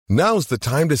Now's the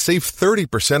time to save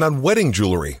 30% on wedding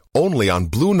jewelry, only on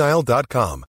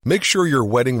BlueNile.com. Make sure your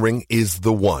wedding ring is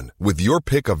the one with your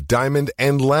pick of diamond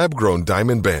and lab-grown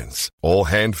diamond bands, all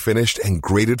hand-finished and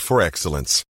graded for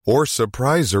excellence. Or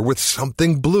surprise her with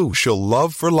something blue she'll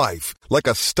love for life, like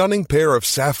a stunning pair of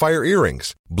sapphire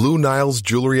earrings. Blue Nile's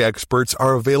jewelry experts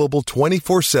are available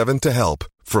 24/7 to help,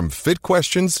 from fit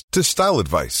questions to style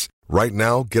advice. Right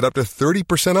now, get up to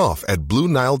 30% off at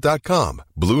BlueNile.com.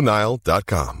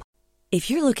 BlueNile.com. If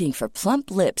you're looking for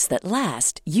plump lips that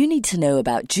last, you need to know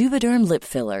about Juvederm lip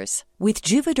fillers. With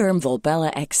Juvederm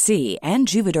Volbella XC and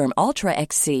Juvederm Ultra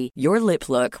XC, your lip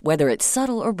look, whether it's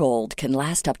subtle or bold, can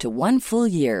last up to 1 full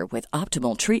year with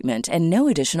optimal treatment and no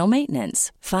additional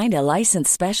maintenance. Find a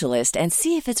licensed specialist and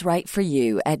see if it's right for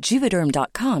you at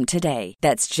Juvederm.com today.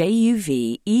 That's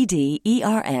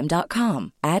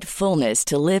JUVEDERM.com. Add fullness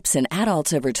to lips in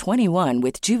adults over 21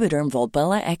 with Juvederm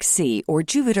Volbella XC or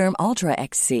Juvederm Ultra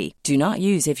XC. Do not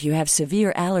use if you have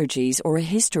severe allergies or a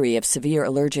history of severe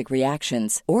allergic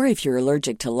reactions, or if you're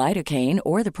allergic to lidocaine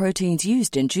or the proteins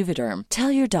used in Juvederm. Tell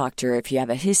your doctor if you have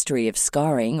a history of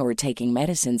scarring or taking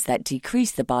medicines that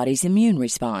decrease the body's immune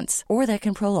response or that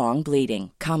can prolong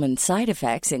bleeding. Common side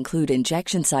effects include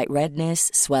injection site redness,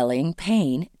 swelling,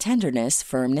 pain, tenderness,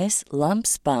 firmness,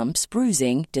 lumps, bumps,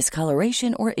 bruising,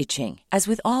 discoloration, or itching. As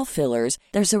with all fillers,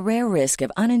 there's a rare risk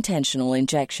of unintentional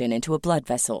injection into a blood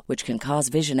vessel, which can cause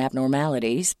vision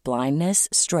abnormalities, blindness,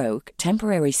 stroke,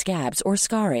 temporary scabs, or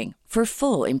scarring. For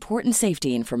full, important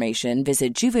safety information,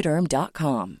 visit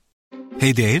Juvederm.com.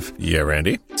 Hey, Dave. Yeah,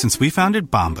 Randy. Since we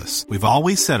founded Bombas, we've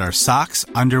always said our socks,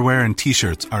 underwear, and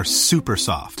T-shirts are super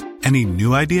soft. Any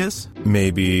new ideas?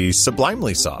 Maybe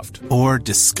sublimely soft. Or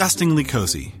disgustingly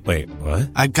cozy. Wait, what?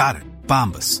 I got it.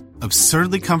 Bombas.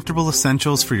 Absurdly comfortable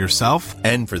essentials for yourself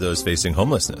and for those facing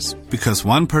homelessness. Because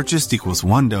one purchased equals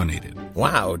one donated.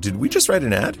 Wow, did we just write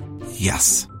an ad?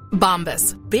 Yes.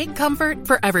 Bombas. Big comfort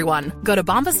for everyone. Go to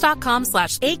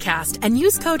bombas.com/ACAST and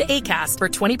use code ACAST for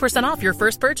 20% off your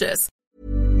first purchase.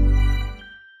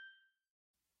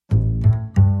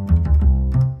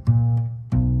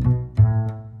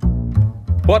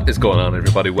 What is going on,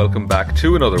 everybody? Welcome back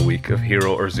to another week of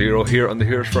Hero or Zero here on the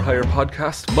Heroes for Hire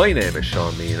podcast. My name is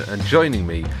Sean Mean, and joining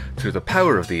me through the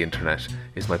power of the internet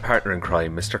is my partner in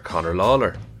crime, Mr. Connor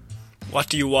Lawler. What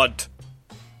do you want?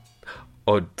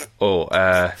 Look,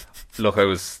 I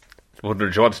was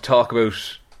wondering, do you want to talk about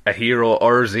a hero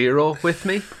or zero with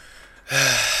me?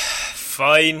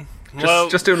 Fine.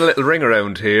 Just doing a little ring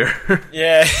around here.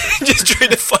 Yeah, just trying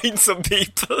to find some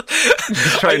people.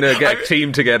 Just trying to get a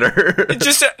team together.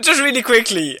 just really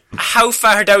quickly, how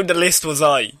far down the list was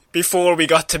I before we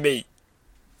got to me?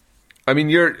 I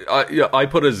mean, I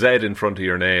put a Z in front of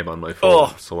your name on my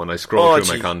phone, so when I scroll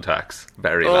through my contacts,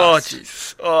 very last. Oh,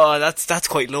 jeez. Oh, that's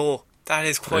quite low. That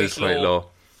is quite low.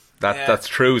 That's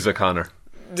true, Connor.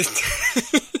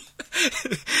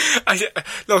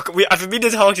 I've been to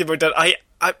talk to you about that.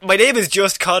 My name is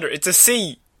just Connor. It's a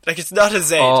C. Like, it's not a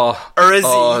Z or a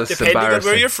Z, depending on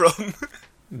where you're from.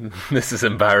 This is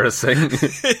embarrassing.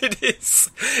 It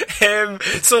is.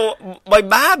 So my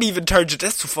mom even turned it.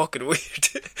 That's so fucking weird.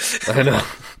 I know.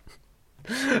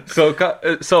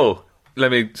 So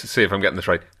let me see if I'm getting this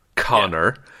right.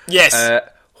 Connor. Yes.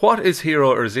 What is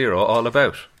Hero or Zero all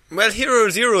about? Well, Hero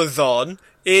or Zero Zone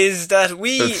is that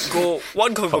we go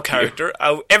one comic book character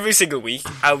out every single week,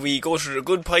 and we go through the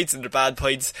good points and the bad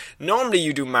points. Normally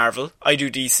you do Marvel, I do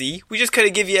DC. We just kind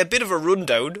of give you a bit of a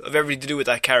rundown of everything to do with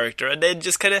that character, and then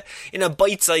just kind of in a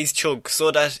bite-sized chunk, so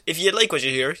that if you like what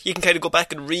you hear, you can kind of go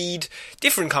back and read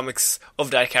different comics of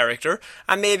that character,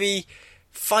 and maybe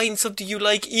find something you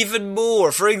like even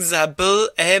more. For example,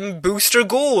 Booster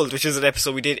Gold, which is an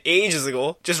episode we did ages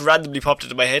ago, just randomly popped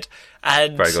into my head.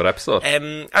 And very good episode.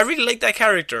 I really liked that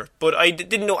character, but I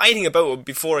didn't know anything about him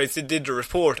before I did the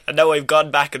report, and now I've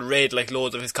gone back and read like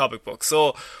loads of his comic books.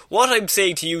 So what I'm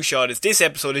saying to you, Sean, is this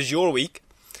episode is your week.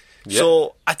 Yep.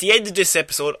 So at the end of this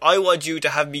episode, I want you to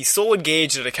have me so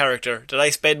engaged in a character that I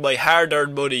spend my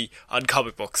hard-earned money on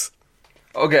comic books.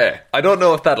 Okay, I don't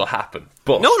know if that'll happen,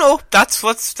 but no, that's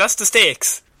the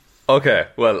stakes. Okay,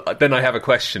 well then I have a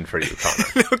question for you,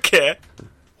 Connor. Okay.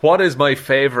 What is my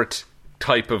favourite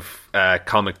type of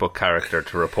comic book character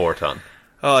to report on?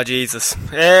 Oh Jesus!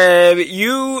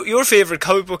 Your favourite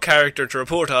comic book character to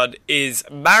report on is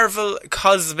Marvel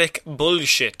Cosmic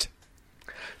Bullshit.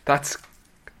 That's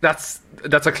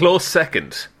a close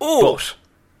second. Oh,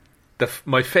 but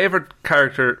my favourite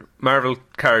Marvel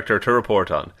character to report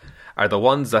on are the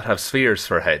ones that have spheres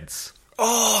for heads.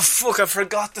 Oh, fuck, I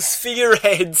forgot the sphere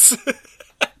heads.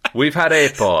 We've had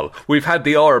 8-Ball. We've had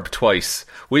the Orb twice.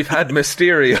 We've had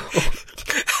Mysterio.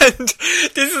 And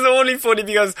this is only funny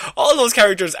because all those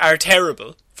characters are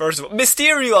terrible. First of all,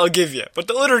 Mysterio I'll give you, but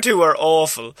the other two are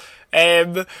awful.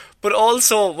 But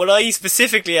also, when I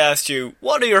specifically asked you,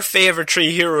 what are your favourite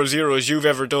 3 Hero Zeros you've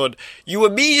ever done, you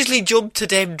immediately jumped to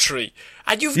them 3.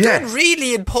 And you've done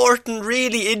really important,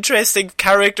 really interesting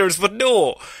characters, but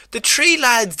no, the 3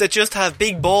 lads that just have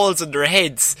big balls in their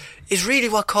heads is really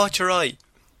what caught your eye.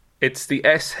 It's the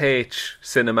SH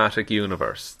Cinematic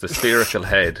Universe, the Spherical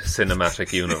Head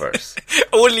Cinematic Universe.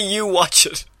 Only you watch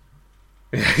it.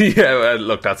 Yeah, well,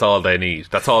 look, that's all they need.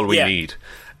 That's all we need.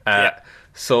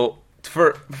 So,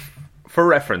 for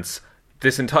reference,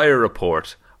 this entire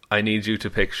report, I need you to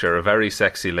picture a very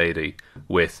sexy lady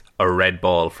with a red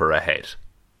ball for a head.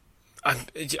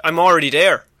 I'm already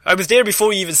there. I was there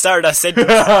before you even started that sentence.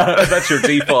 That's your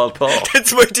default thought.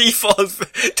 That's my default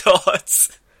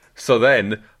thoughts. So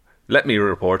then, let me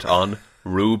report on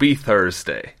Ruby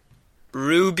Thursday.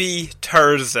 Ruby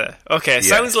Thursday. Okay,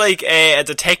 sounds like a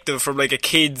detective from like a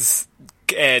kid's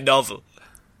novel.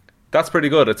 That's pretty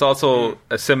good. It's also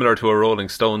similar to a Rolling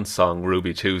Stones song,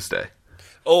 Ruby Tuesday.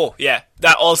 Oh, yeah.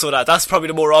 That's probably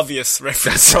the more obvious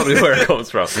reference. That's probably where it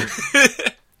comes from.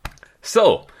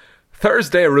 So,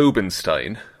 Thursday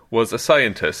Rubenstein was a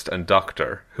scientist and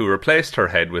doctor who replaced her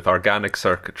head with organic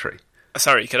circuitry.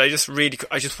 Sorry, can I just really...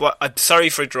 I'm sorry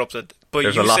for interrupting, but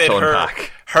There's you a lot said to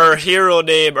unpack. her hero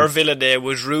name or villain name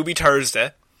was Ruby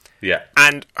Thursday. Yeah.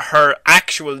 And her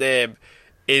actual name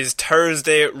is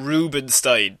Thursday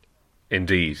Rubenstein.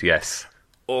 Indeed, yes.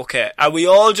 Okay, and we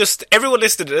all just... Everyone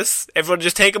listening to this, everyone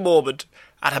just take a moment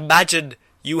and imagine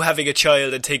you having a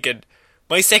child and thinking,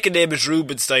 my second name is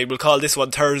Rubenstein, we'll call this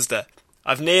one Thursday.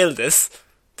 I've nailed this.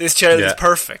 This child is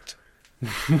perfect.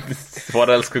 What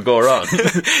else could go wrong?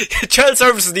 Child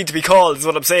services need to be called, is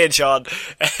what I'm saying, Sean.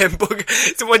 But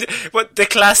what the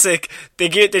classic, they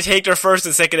take their first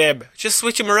and second name, just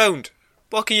switch them around.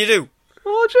 What can you do?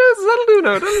 Oh, Jesus, that'll do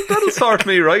now. That'll sort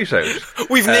me right out.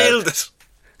 We've nailed it.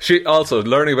 She also,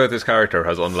 learning about this character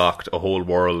has unlocked a whole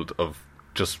world of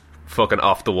just fucking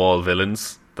off-the-wall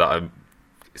villains that I'm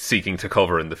seeking to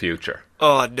cover in the future.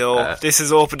 Oh no, this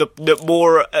has opened up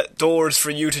more doors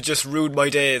for you to just ruin my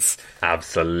days.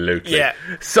 Absolutely. Yeah.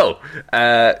 So,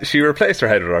 she replaced her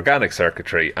head with organic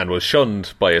circuitry and was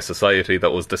shunned by a society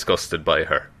that was disgusted by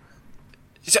her.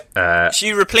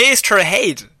 She replaced her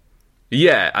head?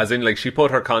 Yeah, as in, like, she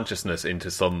put her consciousness into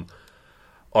some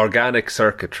organic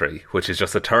circuitry, which is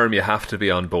just a term you have to be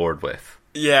on board with.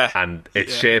 Yeah. And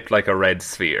it's shaped like a red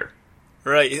sphere.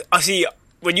 Right. I see.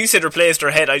 When you said replaced her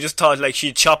head, I just thought like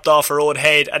she chopped off her own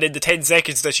head, and in the 10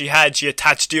 seconds that she had, she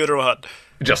attached the other one.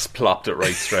 Just plopped it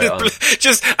right straight on.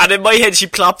 And in my head, she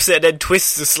plops it and then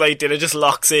twists it slightly, and it just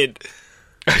locks in.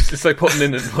 It's like putting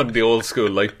in one of the old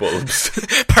school light bulbs.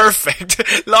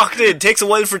 Perfect. Locked in. Takes a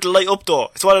while for it to light up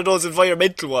though. It's one of those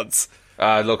environmental ones.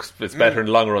 Look, it's better in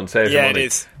the long run, saving money.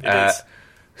 Yeah, it is.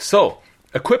 So,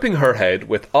 equipping her head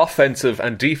with offensive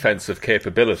and defensive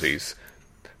capabilities,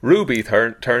 Ruby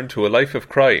turned to a life of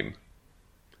crime.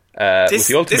 With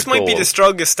the ultimate this might be goal. the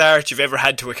strongest start you've ever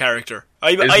had to a character.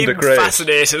 I'm great?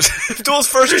 fascinated. Those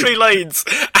first 3 lines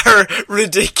are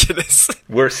ridiculous.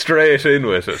 We're straight in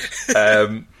with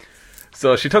it.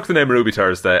 So she took the name Ruby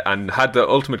Thursday and had the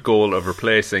ultimate goal of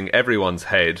replacing everyone's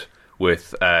head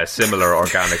with similar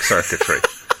organic circuitry.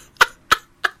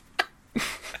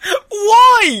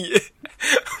 Why?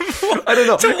 I don't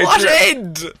know. To what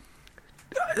end?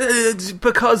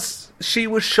 Because she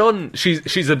was shunned.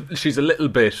 She's a little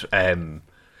bit.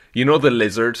 You know the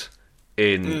lizard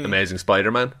in Amazing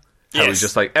Spider-Man? How he's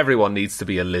just like, everyone needs to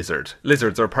be a lizard.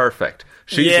 Lizards are perfect.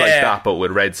 She's like that, but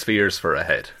with red spheres for a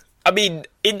head. I mean,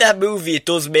 in that movie it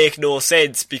does make no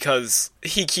sense because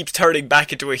he keeps turning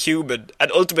back into a human,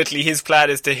 and ultimately his plan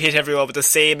is to hit everyone with the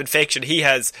same infection he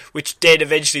has, which then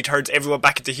eventually turns everyone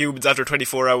back into humans after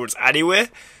 24 hours anyway.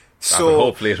 So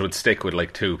hopefully it would stick with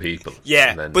like 2 people.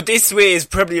 Yeah, but this way is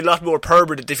probably a lot more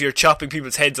permanent if you're chopping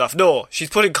people's heads off. No, she's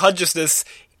putting consciousness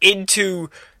into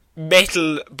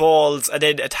metal balls and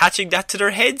then attaching that to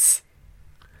their heads?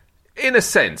 In a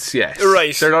sense, yes.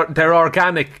 Right. They're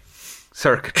organic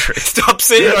circuitry. Stop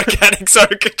saying organic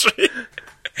circuitry.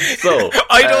 So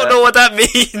I don't know what that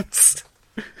means.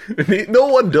 No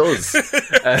one does.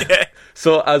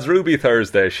 So as Ruby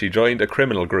Thursday, she joined a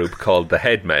criminal group called the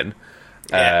Headmen,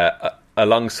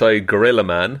 alongside Gorilla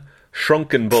Man,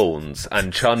 Shrunken Bones,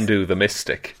 and Chandu the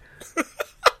Mystic.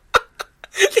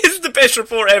 This is the best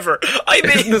report ever. I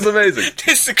mean, isn't this amazing?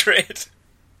 This is great.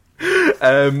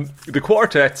 The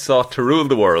quartet sought to rule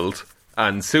the world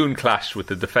and soon clashed with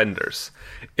the Defenders.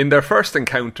 In their first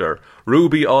encounter,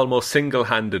 Ruby almost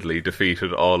single-handedly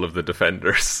defeated all of the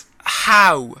Defenders.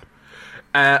 How?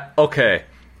 Okay.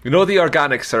 You know the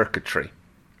organic circuitry?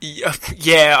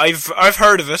 Yeah, I've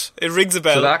heard of it. It rings a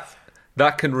bell. So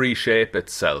that can reshape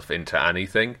itself into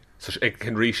anything. So it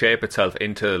can reshape itself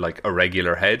into like a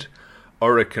regular head,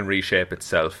 or it can reshape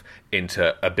itself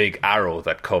into a big arrow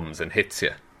that comes and hits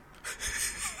you.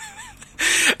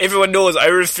 Everyone knows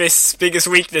Iron Fist's biggest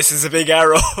weakness is a big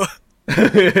arrow.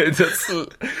 It's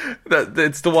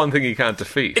the one thing he can't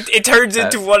defeat. It turns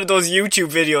into one of those YouTube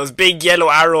videos, big yellow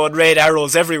arrow and red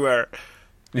arrows everywhere.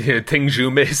 Yeah, things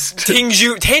you missed. 10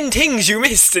 things you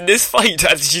missed in this fight,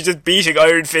 and she's just beating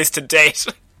Iron Fist to death.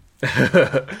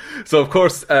 So, of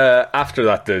course, after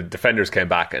that, the defenders came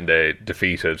back and they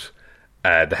defeated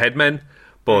the headmen.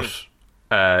 But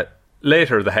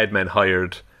later, the headmen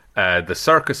hired the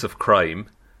Circus of Crime,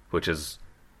 which is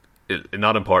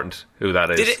not important who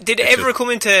that is. Did it ever come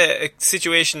into a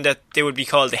situation that they would be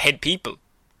called the head people?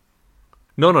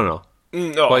 No. No.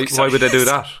 Why would they do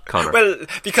that, Connor? Well,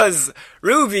 because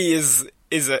Ruby is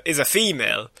a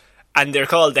female, and they're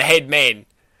called the head men.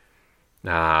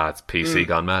 It's PC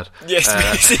gone mad. Yes,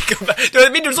 PC gone mad. No, I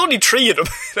mean, there's only 3 of them.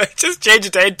 Just change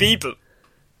it to head people.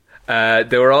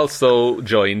 They were also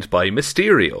joined by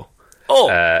Mysterio.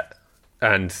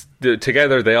 And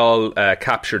together they all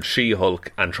captured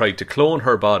She-Hulk and tried to clone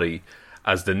her body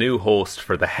as the new host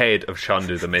for the head of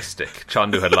Chandu the Mystic.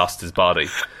 Chandu had lost his body.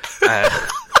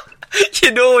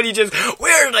 You know, when he just,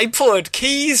 where did I put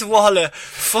keys, wallet,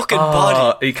 fucking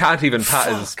body? He can't even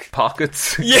pat his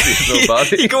pockets. Yeah,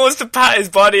 he goes to pat his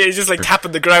body and he's just like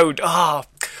tapping the ground.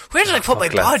 Where did I put my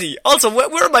body? Also,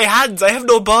 where are my hands? I have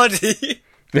no body.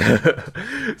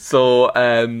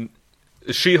 So,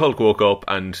 She-Hulk woke up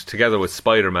and together with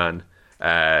Spider-Man,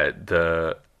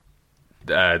 the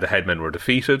headmen were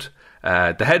defeated.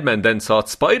 The headmen then sought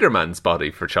Spider-Man's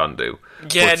body for Chandu.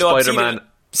 Yeah, Spider-Man...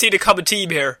 See the common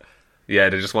team here. Yeah,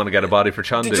 they just want to get a body for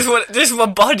Chandu. They just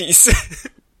want bodies.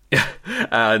 Yeah,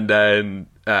 and then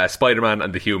Spider-Man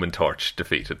and the Human Torch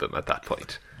defeated them at that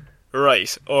point.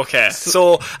 Right, okay.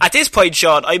 So at this point,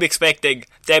 Sean, I'm expecting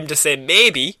them to say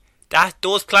maybe that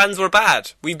those plans were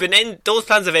bad. Those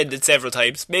plans have ended several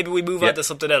times. Maybe we move on to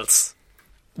something else.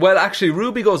 Well, actually,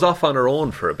 Ruby goes off on her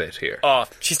own for a bit here.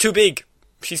 She's too big.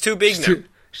 She's too big now.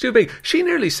 She's too big. She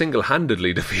nearly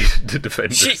single-handedly defeated the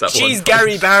defenders at one point. She's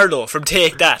Gary Barlow from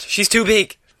Take That. She's too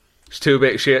big. She's too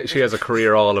big. She has a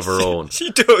career all of her own.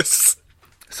 She does.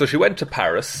 So she went to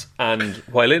Paris, and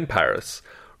while in Paris,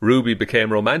 Ruby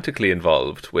became romantically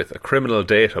involved with a criminal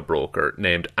data broker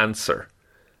named Answer.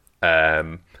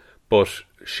 But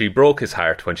she broke his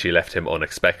heart when she left him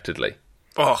unexpectedly.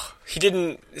 He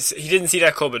didn't see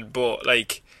that coming, but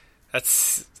like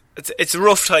it's a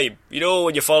rough time. You know,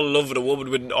 when you fall in love with a woman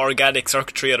with an organic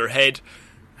circuitry on her head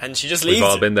and she just leaves. We've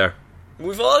all been there.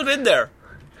 We've all been there.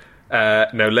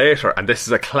 Now later, and this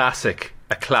is a classic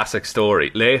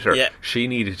story, later she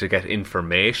needed to get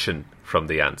information from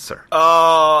the Answer.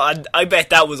 And I bet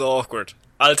that was awkward.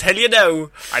 I'll tell you now,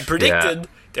 I'm predicting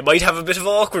they might have a bit of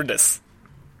awkwardness.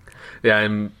 Yeah,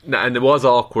 and it was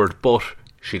awkward, but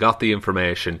she got the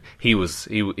information. He was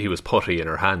putty in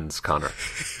her hands, Connor.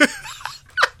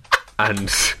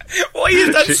 And why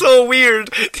is that so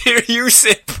weird? Here you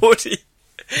say putty.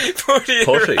 Putty in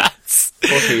her hands.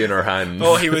 Putty in her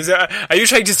hands. He was. Are you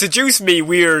trying to seduce me,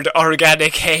 weird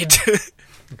organic head?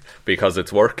 Because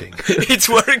it's working. It's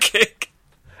working.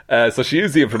 So she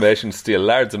used the information to steal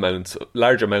large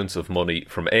amounts of money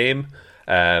from AIM.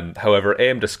 However,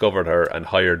 AIM discovered her and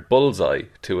hired Bullseye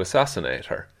to assassinate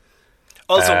her.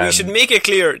 Also, we should make it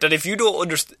clear that if you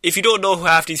don't know who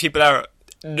half these people are,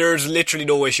 there's literally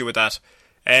no issue with that.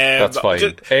 That's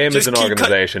fine. AIM is an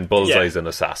organisation, Bullseye's an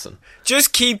assassin.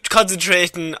 Just keep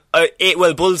concentrating.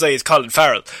 Bullseye is Colin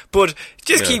Farrell, but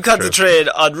just keep concentrating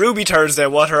on Ruby Thursday,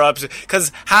 what her option.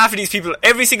 Because half of these people,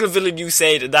 every single villain you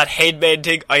said in that headman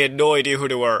thing, I had no idea who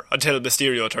they were until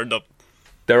Mysterio turned up.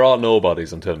 They're all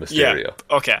nobodies until Mysterio.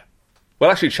 Yeah, okay.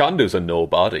 Well, actually, Chandu's a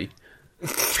nobody.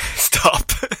 Stop.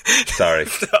 Sorry.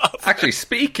 Stop. Actually,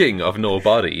 speaking of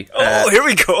nobody... here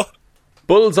we go.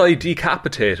 Bullseye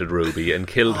decapitated Ruby and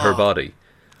killed her body.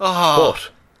 But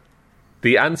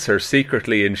the Answer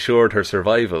secretly ensured her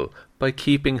survival by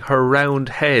keeping her round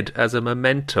head as a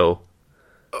memento.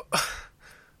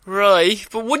 Right,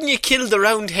 but wouldn't you kill the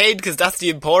round head because that's the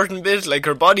important bit? Like,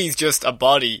 her body's just a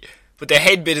body, but the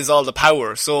head bit is all the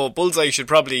power, so Bullseye should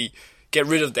probably get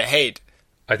rid of the head.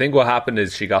 I think what happened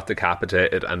is she got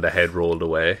decapitated and the head rolled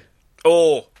away.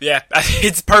 Oh, yeah,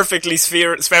 it's perfectly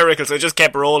spherical, so it just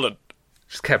kept rolling.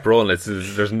 Just kept rolling.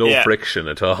 There's no friction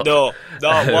at all. No,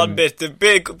 one bit. The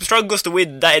big strong gust of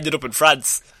wind that ended up in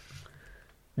France.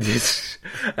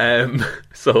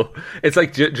 So it's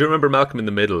like, do you remember Malcolm in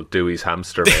the Middle, Dewey's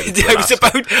hamster?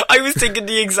 I was thinking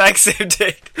the exact same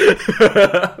thing.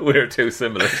 We're too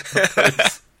similar.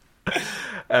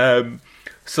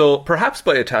 So perhaps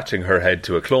by attaching her head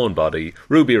to a clone body,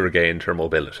 Ruby regained her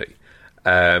mobility.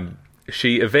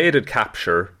 She evaded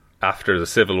capture after the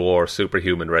Civil War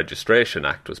Superhuman Registration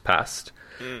Act was passed,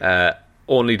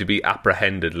 only to be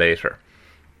apprehended later.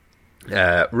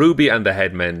 Ruby and the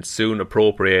Headmen soon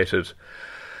appropriated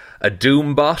a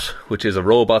Doombot, which is a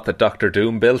robot that Dr.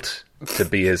 Doom built to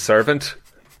be his servant.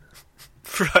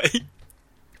 Right.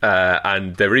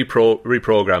 And they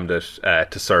reprogrammed it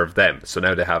to serve them. So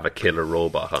now they have a killer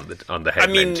robot on the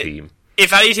Headmen team.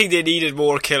 If anything, they needed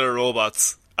more killer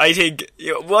robots. I think,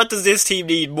 what does this team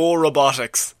need? More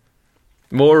robotics.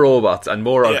 More robots and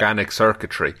more organic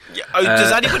circuitry.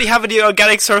 Does anybody have any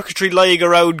organic circuitry lying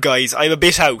around, guys? I'm a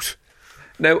bit out.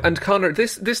 Now, and Connor,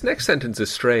 this next sentence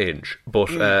is strange, but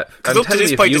because up to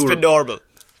this point it's been normal.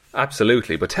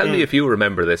 Absolutely, but tell me if you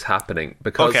remember this happening,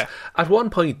 because at one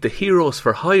point the Heroes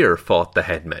for Hire fought the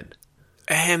Headmen.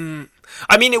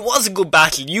 I mean, it was a good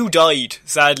battle. You died,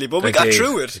 sadly, but we got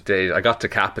through it. I got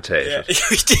decapitated. Yeah,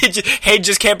 you did. Head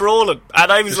just kept rolling,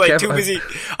 and I was too busy.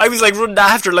 I was running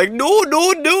after, no.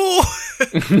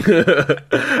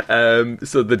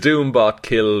 So the Doombot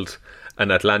killed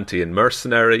an Atlantean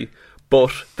mercenary,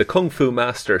 but the Kung Fu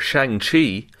master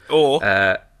Shang-Chi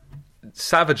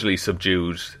savagely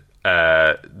subdued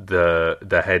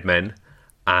the Headmen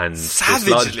and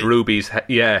dislodged Ruby's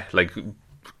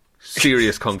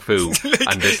serious kung fu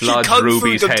and dislodged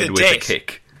Ruby's head with a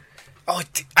kick. Oh,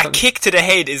 a kick to the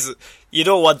head is, you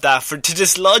don't want that. To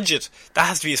dislodge it, that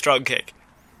has to be a strong kick.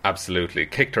 Absolutely,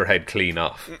 kicked her head clean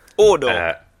off. Oh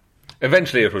no.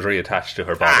 Eventually it was reattached to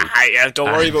her body.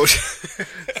 Don't worry about it.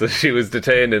 So she was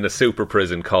detained in a super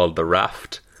prison called the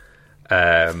Raft,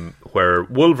 where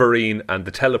Wolverine and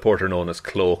the teleporter known as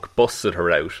Cloak busted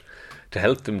her out to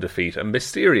help them defeat a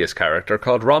mysterious character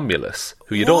called Romulus,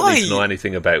 who you don't need to know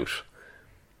anything about.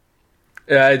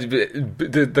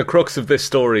 The crux of this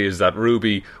story is that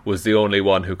Ruby was the only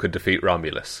one who could defeat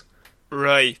Romulus.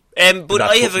 Right. But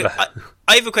I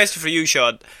have a question for you,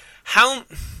 Sean.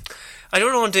 I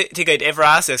don't think I'd ever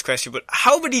ask this question, but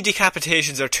how many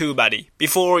decapitations are too many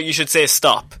before you should say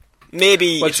stop?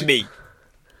 Maybe it's me.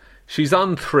 She's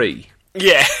on 3.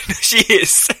 Yeah, she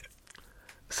is.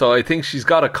 So I think she's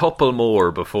got a couple more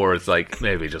before it's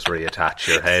maybe just reattach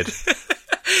your head.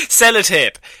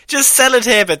 Sellotape. Just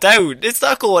sellotape it down. It's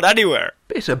not going anywhere.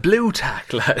 Bit of blue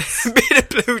tack, lads.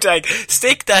 Bit of blue tack.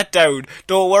 Stick that down.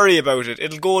 Don't worry about it.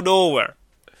 It'll go nowhere.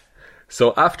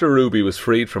 So after Ruby was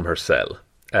freed from her cell,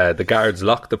 the guards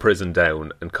locked the prison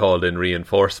down and called in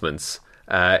reinforcements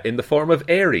in the form of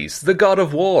Ares, the god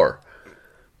of war.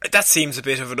 That seems a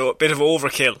bit of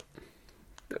overkill.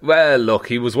 Well, look,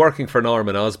 he was working for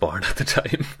Norman Osborn at the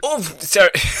time. Oh,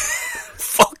 sorry.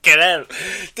 Fucking hell.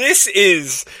 This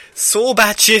so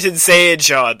batshit insane,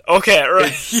 Sean. Okay,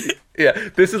 right. Yeah,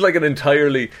 this is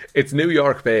it's New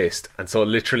York based, and so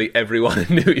literally everyone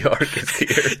in New York is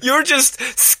here. You're just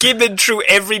skimming through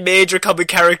every major comic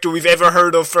character we've ever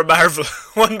heard of from Marvel,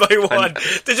 one by one.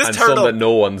 They just turn up. Some that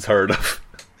no one's heard of.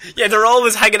 Yeah, they're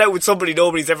always hanging out with somebody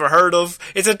nobody's ever heard of.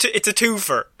 It's a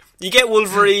twofer. You get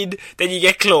Wolverine, then you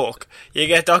get Cloak. You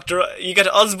get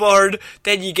Osborn,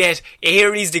 then you get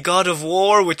Ares, the god of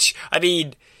war, which, I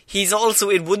mean, he's also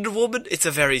in Wonder Woman. It's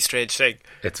a very strange thing.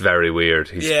 It's very weird.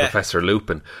 He's Professor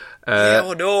Lupin.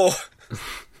 Oh no.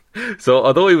 So,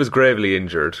 although he was gravely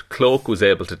injured, Cloak was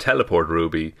able to teleport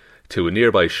Ruby to a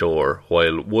nearby shore,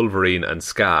 while Wolverine and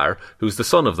Scar, who's the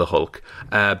son of the Hulk,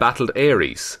 battled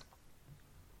Ares.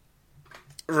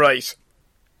 Right.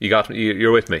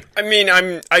 You're with me. I mean,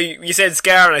 you said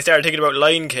Scar and I started thinking about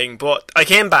Lion King, but I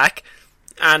came back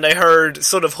and I heard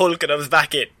Son of Hulk and I was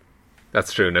back in.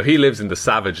 That's true. Now, he lives in the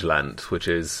Savage Land, which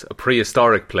is a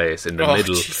prehistoric place in the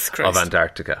middle of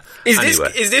Antarctica. Is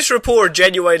this report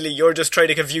genuinely you're just trying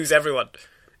to confuse everyone?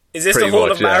 Is this the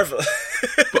whole of Marvel?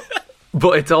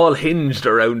 But it's all hinged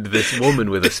around this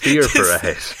woman with a spear for a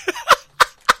head.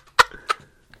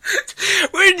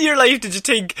 Where in your life did you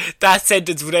think that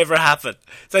sentence would ever happen?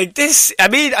 It's like this. I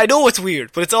mean, I know it's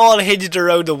weird, but it's all hinged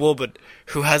around a woman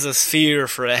who has a sphere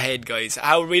for a head, guys.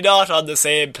 How are we not on the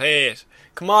same plate?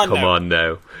 Come on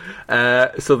now.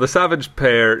 So the savage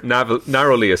pair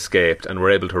narrowly escaped and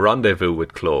were able to rendezvous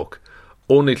with Cloak,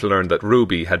 only to learn that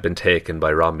Ruby had been taken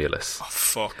by Romulus. Oh,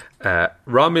 fuck.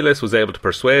 Romulus was able to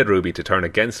persuade Ruby to turn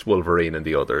against Wolverine and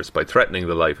the others by threatening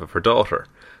the life of her daughter.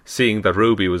 Seeing that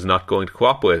Ruby was not going to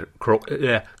cooperate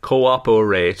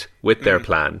with their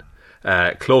plan,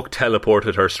 Cloak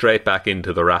teleported her straight back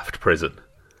into the Raft prison.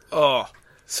 Oh,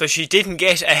 so she didn't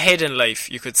get ahead in life,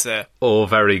 you could say. Oh,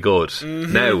 very good.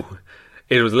 Now,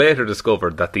 it was later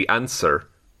discovered that the answer,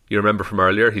 you remember from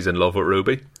earlier, he's in love with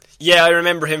Ruby? Yeah, I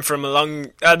remember him from a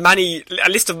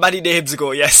list of many names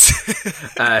ago, yes.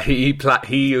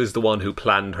 He was the one who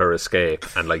planned her escape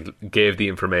and like gave the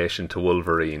information to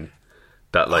Wolverine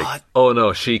that like, oh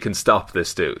no, she can stop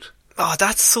this dude. Oh,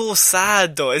 that's so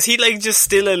sad though. Is he like just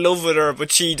still in love with her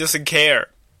but she doesn't care?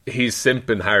 He's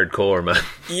simping hardcore, man.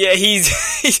 Yeah, he's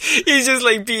just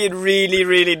like being really,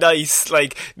 really nice.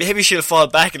 Like, maybe she'll fall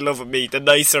back in love with me the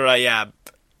nicer I am.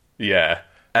 Yeah.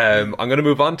 I'm going to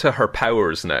move on to her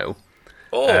powers now.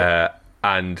 Oh.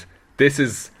 And this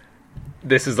is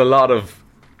a lot of...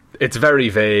 It's very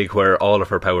vague where all of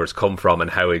her powers come from and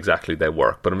how exactly they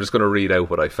work, but I'm just going to read out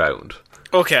what I found.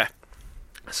 Okay.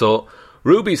 So,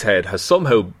 Ruby's head has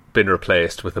somehow been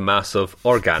replaced with a mass of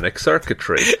organic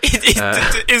circuitry.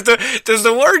 Does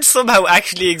the word somehow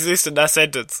actually exist in that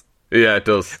sentence? Yeah, it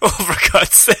does. Oh, for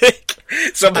God's sake.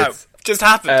 Somehow. Just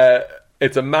happened.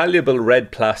 It's a malleable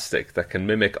red plastic that can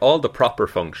mimic all the proper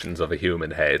functions of a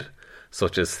human head,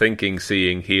 such as thinking,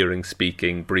 seeing, hearing,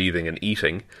 speaking, breathing and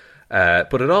eating.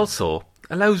 But it also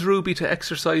allows Ruby to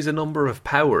exercise a number of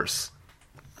powers.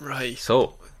 Right.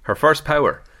 So, her first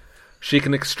power. She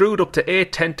can extrude up to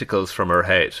 8 tentacles from her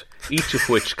head, each of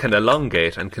which can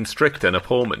elongate and constrict an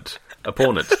opponent.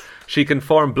 She can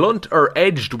form blunt or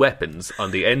edged weapons on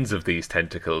the ends of these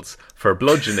tentacles for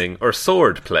bludgeoning or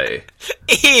sword play.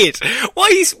 8?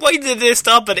 Why did they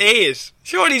stop at 8?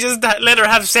 Surely just let her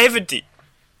have 70.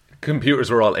 Computers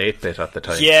were all 8-bit at the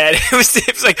time. Yeah, it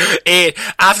was like 8.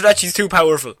 After that, she's too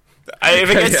powerful. If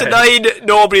it gets to 9,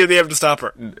 nobody will be able to stop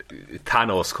her.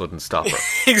 Thanos couldn't stop her.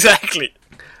 Exactly.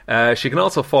 She can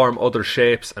also form other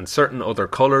shapes and certain other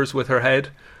colours with her head.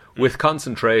 With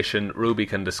concentration, Ruby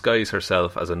can disguise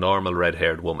herself as a normal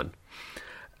red-haired woman.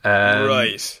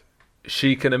 Right.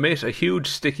 She can emit a huge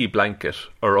sticky blanket,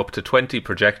 or up to 20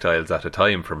 projectiles at a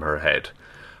time from her head.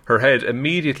 Her head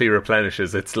immediately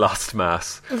replenishes its lost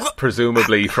mass,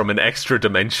 presumably from an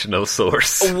extra-dimensional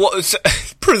source.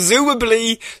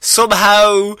 Presumably,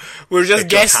 somehow, we're just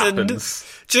guessing.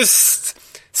 Just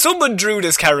someone drew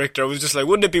this character, was just like,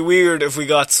 wouldn't it be weird if we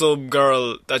got some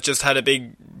girl that just had a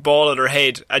big ball on her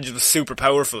head and just was super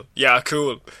powerful? Yeah,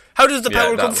 cool. How does the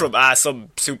power come from? Some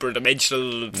super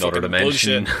dimensional fucking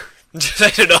bullshit. I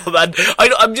don't know, man.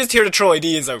 I'm just here to throw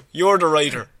ideas out. You're the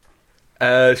writer.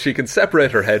 She can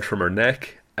separate her head from her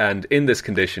neck, and in this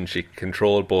condition she can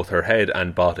control both her head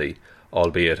and body,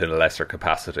 albeit in a lesser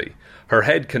capacity. Her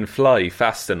head can fly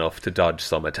fast enough to dodge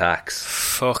some attacks.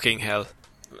 Fucking hell.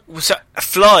 So,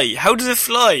 fly? How does it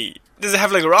fly? Does it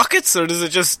have like rockets, or is it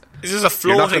just a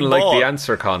floating You're not going to ball? like the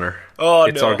answer, Connor. Oh,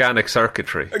 it's organic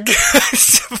circuitry.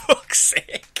 For fuck's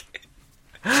sake.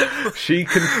 She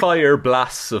can fire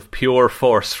blasts of pure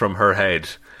force from her head.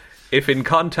 If in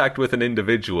contact with an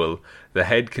individual, the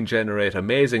head can generate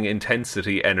amazing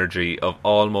intensity energy of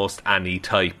almost any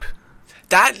type.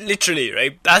 That literally,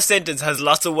 right? That sentence has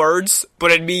lots of words,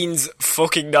 but it means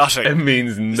fucking nothing. It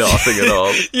means nothing at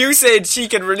all. You said she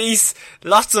can release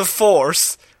lots of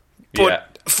force,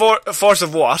 but force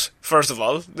of what? First of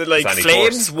all, like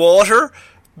flames, force. Water,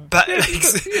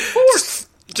 force.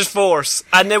 Just force.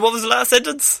 And then what was the last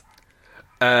sentence?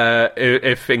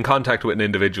 If in contact with an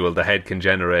individual, the head can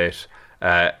generate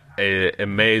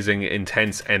amazing,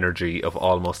 intense energy of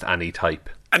almost any type.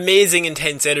 Amazing,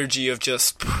 intense energy of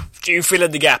just... You fill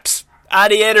in the gaps.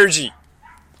 Any energy.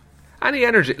 Any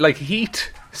energy. Like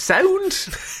heat, sound,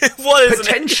 what is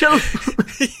potential.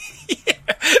 Yeah.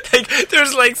 Like,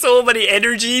 there's like so many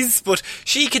energies, but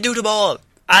she can do them all.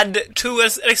 And to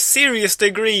a serious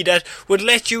degree that would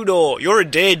let you know you're in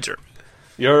danger.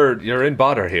 You're in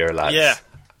bother here, lads.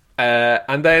 Yeah.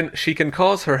 And then she can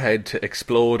cause her head to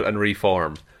explode and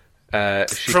reform.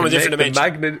 From a different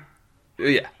dimension.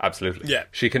 Yeah, absolutely. Yeah.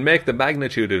 She can make the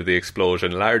magnitude of the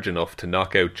explosion large enough to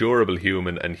knock out durable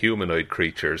human and humanoid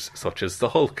creatures, such as the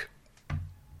Hulk.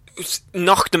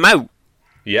 Knock them out?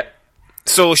 Yeah.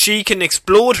 So she can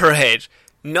explode her head,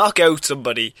 knock out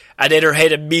somebody, and then her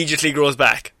head immediately grows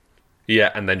back.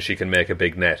 Yeah, and then she can make a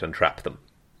big net and trap them.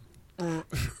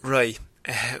 Right.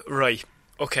 Right.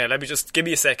 Okay, let me just... Give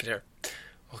me a second here.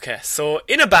 Okay, so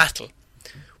in a battle...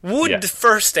 Would the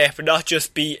first step not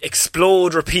just be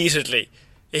explode repeatedly?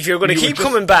 If you're going to keep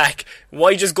coming back,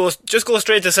 why just go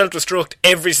straight to self-destruct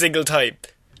every single time?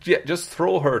 Yeah, just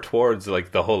throw her towards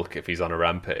like the Hulk if he's on a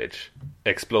rampage.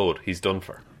 Explode, he's done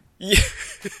for. Yeah.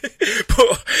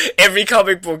 But every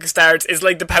comic book starts, it's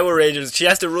like the Power Rangers. She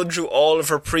has to run through all of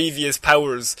her previous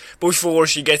powers before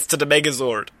she gets to the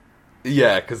Megazord.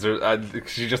 Yeah, because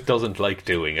she just doesn't like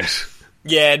doing it.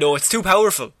 Yeah, no, it's too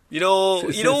powerful. You know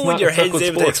It's when not- your it's not head's good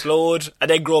able to sport. explode and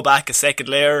then grow back a second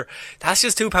layer? That's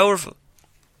just too powerful.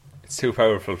 It's too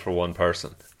powerful for one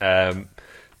person.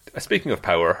 Speaking of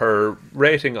power, her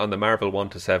rating on the Marvel 1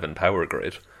 to 7 power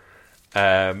grid.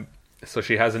 So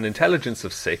she has an intelligence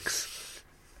of 6,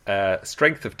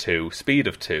 strength of 2, speed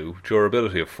of 2,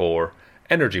 durability of 4,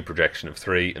 energy projection of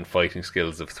 3, and fighting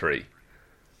skills of 3.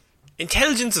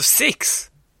 Intelligence of 6?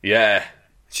 Yeah.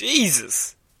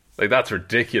 Jesus. Like, that's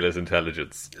ridiculous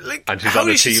intelligence. Like, And she's how on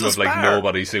a is she team so of, like, smart?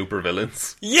 nobody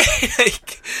supervillains. Yeah,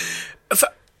 like...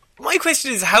 My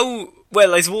question is how...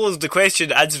 Well, I suppose the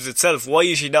question answers itself. Why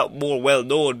is she not more well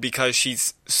known? Because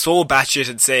she's so batshit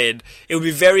insane. It would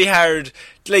be very hard...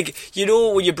 Like, you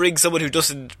know when you bring someone who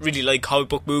doesn't really like comic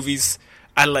book movies,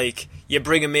 and, like, you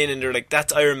bring him in and they're like,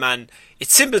 that's Iron Man.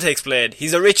 It's simple to explain.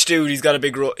 He's a rich dude, he's got a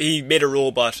big... he made a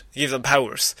robot, he gives him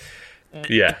powers.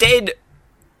 Yeah. Then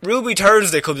Ruby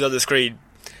Thursday comes on the screen,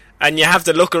 and you have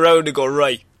to look around and go,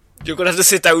 right, you're going to have to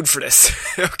sit down for this.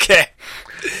 Okay.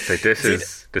 Like, this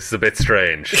is a bit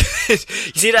strange. You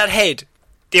see that head?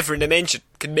 Different dimension.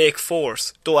 Can make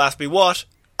force. Don't ask me what.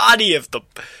 Any of them.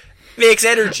 Makes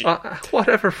energy.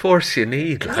 Whatever force you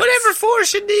need, lads. Whatever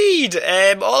force you need.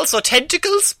 Also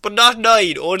tentacles, but not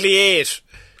 9. Only 8.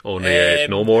 Only 8.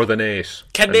 No more than 8.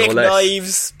 Can And make no less.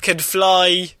 knives. Can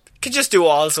fly. Can just do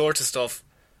all sorts of stuff.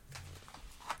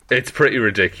 It's pretty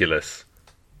ridiculous.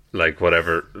 Like,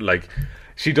 whatever. Like,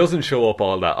 she doesn't show up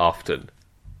all that often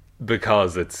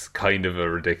because it's kind of a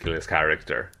ridiculous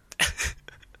character.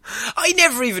 I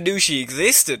never even knew she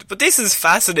existed, but this is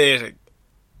fascinating.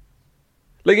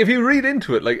 Like, if you read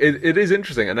into it, like, it is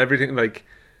interesting, and everything, like,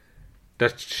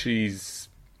 that she's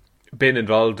been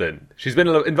involved in. She's been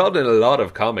involved in a lot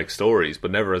of comic stories,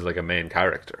 but never as, like, a main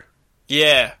character.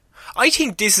 Yeah. I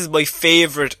think this is my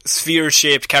favourite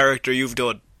sphere-shaped character you've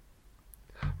done.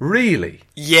 Really?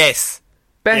 Yes.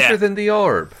 Better Yeah. than the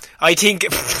Orb? I think...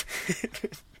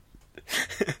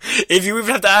 If you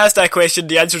even have to ask that question,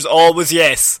 the answer is always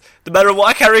yes. No matter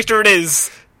what character it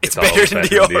is, it's better always than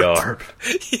better the than Orb. the Orb.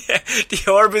 Yeah,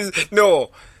 the Orb is...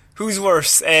 No. Who's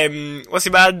worse? What's the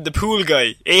man? The pool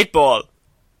guy. 8-Ball.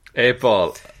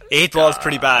 8-Ball. 8-Ball's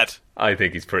pretty bad. I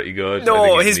think he's pretty good. I No,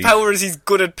 think his he's power is he's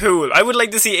good at pool. I would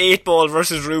like to see 8-Ball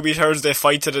versus Ruby Thursday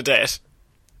fight to the death.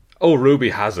 Oh, Ruby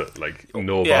has it. Like,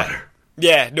 no Yeah. bother.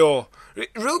 Yeah, no.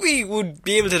 Ruby would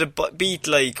be able to beat,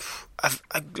 like,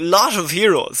 a lot of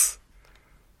heroes.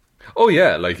 Oh,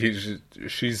 yeah. Like,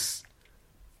 she's...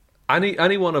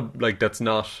 Anyone, like, that's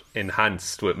not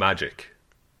enhanced with magic,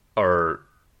 or,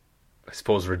 I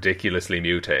suppose, ridiculously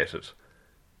mutated,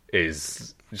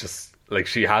 is just... Like,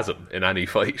 she has him in any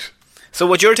fight. So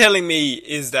what you're telling me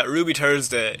is that Ruby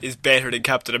Thursday is better than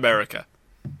Captain America?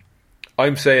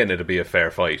 I'm saying it'll be a fair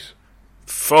fight.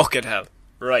 Fucking hell.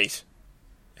 Right.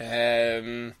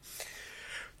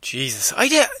 Jesus.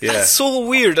 Yeah. That's so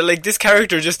weird. Like, this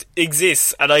character just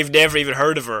exists, and I've never even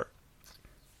heard of her.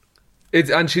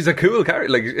 And she's a cool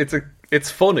character. Like,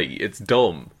 it's funny, it's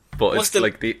dumb, but What's it's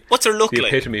her look the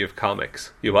like? epitome of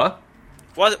comics. You what?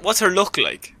 What's her look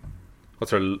like?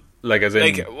 What's her, like, as in,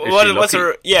 Like, is she what's lucky?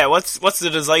 her... Yeah, what's the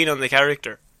design on the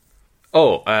character?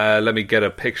 Oh, let me get a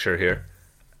picture here.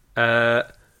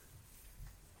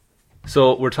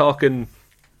 So we're talking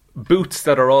boots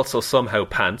that are also somehow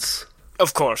pants,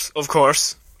 Of course.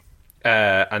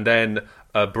 and then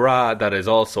a bra that is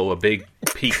also a big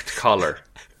peaked collar,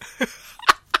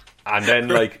 and then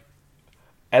like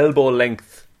elbow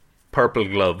length purple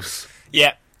gloves,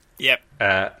 Yeah. Yep.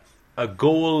 a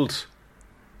gold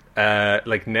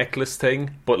like necklace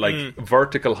thing, but like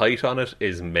vertical height on it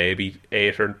is maybe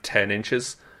 8 or 10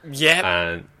 inches. Yep.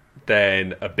 And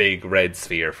then a big red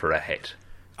sphere for a head.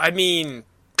 I mean,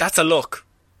 that's a look.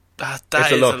 That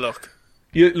It's is a look. a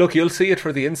look. You'll see it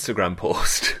for the Instagram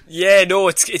post. Yeah, no,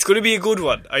 it's going to be a good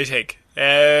one, I think.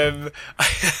 Oh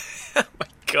my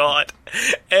god.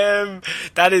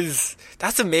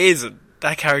 That's amazing.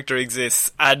 That character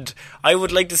exists, and I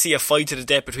would like to see a fight to the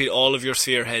death between all of your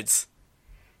sphere heads.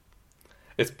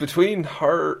 It's between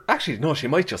her... Actually, no, she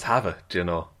might just have it, do you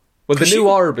know? Well, the Could new she-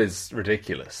 Orb is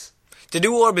ridiculous. The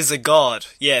new Orb is a god,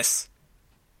 yes.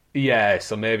 Yeah,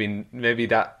 so maybe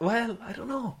that... Well, I don't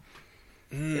know.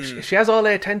 She has all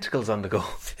 8 tentacles on the go.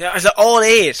 Yeah, it's all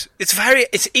 8.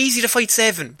 It's easy to fight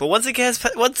 7, but once it gets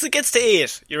to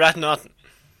 8, you're at nothing.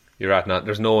 You're at not.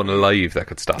 There's no one alive that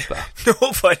could stop that.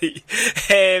 Nobody.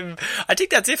 I think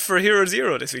that's it for Hero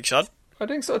Zero this week, Sean. I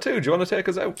think so too. Do you want to take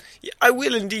us out? Yeah, I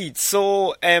will indeed.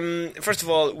 So, first of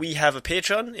all, we have a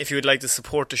Patreon. If you would like to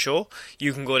support the show,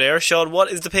 you can go there. Sean,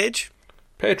 what is the page?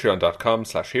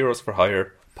 Patreon.com/Heroes for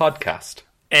Hire podcast.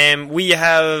 We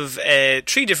have 3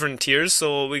 different tiers,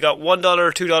 so we got $1,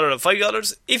 $2 and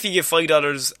 $5. If you give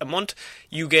 $5 a month,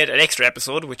 you get an extra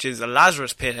episode, which is a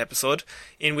Lazarus Pit episode,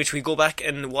 in which we go back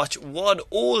and watch one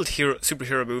old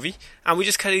superhero movie, and we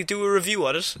just kind of do a review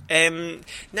on it.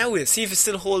 Now we'll see if it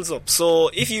still holds up. So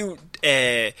if you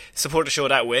support the show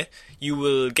that way, you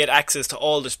will get access to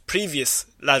all the previous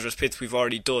Lazarus Pits we've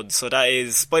already done. So that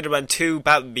is Spider-Man 2,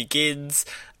 Batman Begins,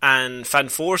 and Fan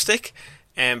 4 Stick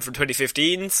from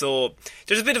 2015. So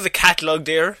there's a bit of a catalogue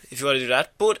there if you want to do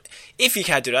that. But if you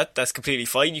can't do that, that's completely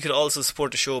fine. You can also support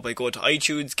the show by going to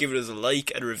iTunes, giving us a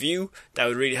like and a review. That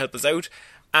would really help us out.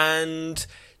 And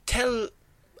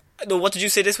what did you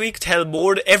say this week? Tell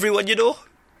everyone you know?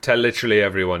 Tell literally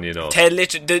everyone you know.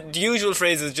 The usual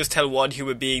phrase is just tell one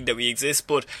human being that we exist,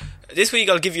 but this week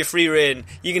I'll give you free rein.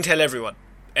 You can tell everyone.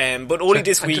 But only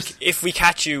this week, if we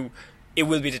catch you, it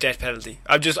will be the death penalty.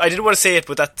 I didn't want to say it,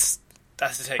 but that's the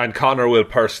thing. And Connor will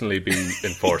personally be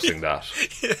enforcing that.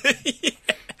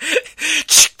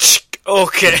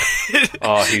 Okay.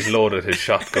 Oh, he's loaded his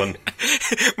shotgun.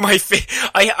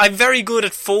 I'm very good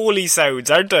at Foley sounds,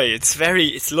 aren't I? It's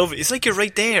lovely. It's like you're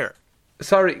right there.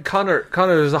 Sorry, Connor,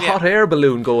 there's a hot air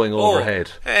balloon going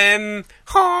overhead.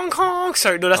 Honk, honk.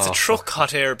 Sorry, no, that's a truck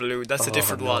hot air balloon. That's a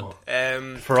different one.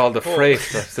 For all the freight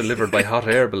that's delivered by hot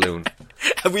air balloon.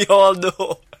 And we all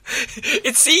know.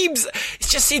 It just seems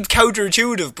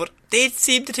counterintuitive, but they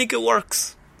seem to think it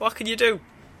works. What can you do?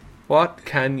 What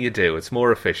can you do? It's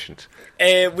more efficient.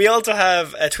 We also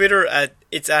have a Twitter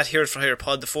it's at Heroes for Hire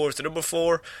Pod, the 4 is the number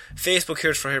 4. Facebook,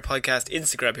 Heroes for Hire Podcast.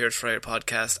 Instagram, Heroes for Hire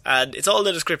Podcast. And it's all in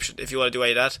the description if you want to do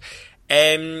any of that.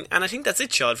 And I think that's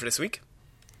it, Sean, for this week.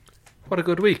 What a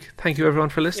good week. Thank you, everyone,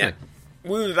 for listening. Yeah.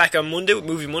 We'll be back on Monday with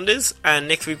Movie Mondays, and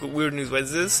next week with Weird News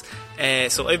Wednesdays.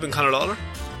 So I've been Conor Lawler.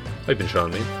 I've been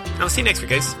Sean Mean. I'll see you next week,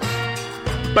 guys.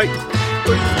 Bye.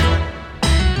 Bye.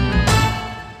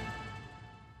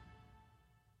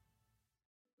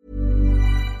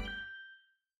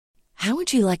 How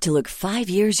would you like to look 5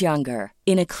 years younger?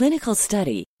 In a clinical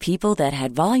study, people that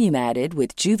had volume added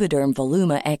with Juvederm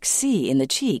Voluma XC in the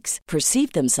cheeks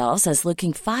perceived themselves as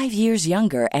looking 5 years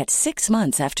younger at 6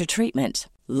 months after treatment.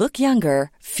 Look younger,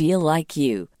 feel like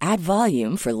you. Add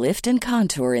volume for lift and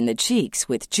contour in the cheeks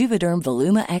with Juvederm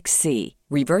Voluma XC.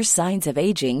 Reverse signs of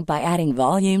aging by adding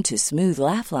volume to smooth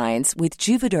laugh lines with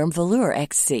Juvederm Volure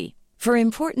XC. For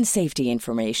important safety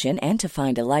information and to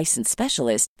find a licensed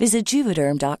specialist, visit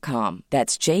Juvederm.com.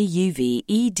 That's JUVEDERM.com.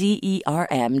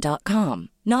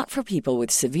 Not for people with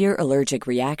severe allergic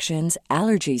reactions,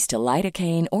 allergies to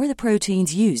lidocaine, or the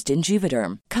proteins used in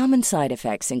Juvederm. Common side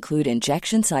effects include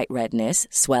injection site redness,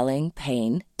 swelling,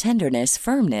 pain, tenderness,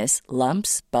 firmness,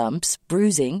 lumps, bumps,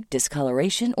 bruising,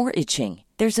 discoloration, or itching.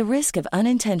 There's a risk of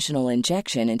unintentional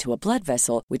injection into a blood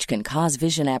vessel, which can cause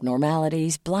vision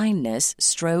abnormalities, blindness,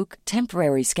 stroke,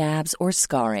 temporary scabs, or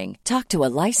scarring. Talk to a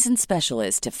licensed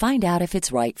specialist to find out if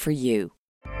it's right for you.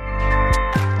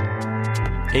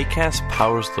 Acast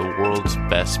powers the world's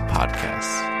best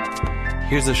podcasts.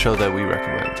 Here's a show that we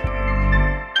recommend.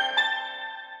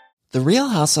 The Real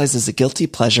Housewives is a guilty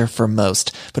pleasure for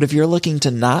most, but if you're looking to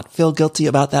not feel guilty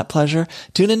about that pleasure,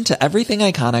 tune in to Everything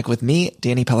Iconic with me,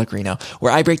 Danny Pellegrino,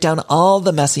 where I break down all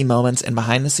the messy moments and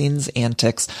behind-the-scenes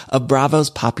antics of Bravo's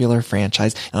popular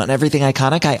franchise. And on Everything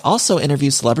Iconic, I also interview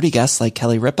celebrity guests like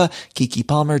Kelly Ripa, Keke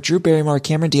Palmer, Drew Barrymore,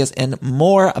 Cameron Diaz, and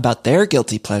more about their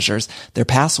guilty pleasures, their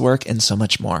past work, and so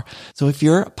much more. So if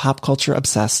you're pop culture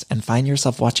obsessed and find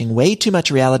yourself watching way too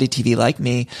much reality TV like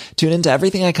me, tune in to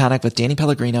Everything Iconic with Danny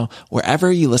Pellegrino,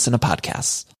 wherever you listen to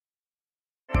podcasts.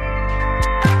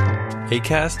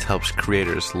 Acast helps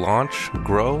creators launch,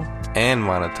 grow, and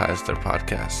monetize their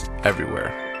podcasts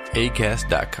everywhere.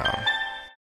 Acast.com.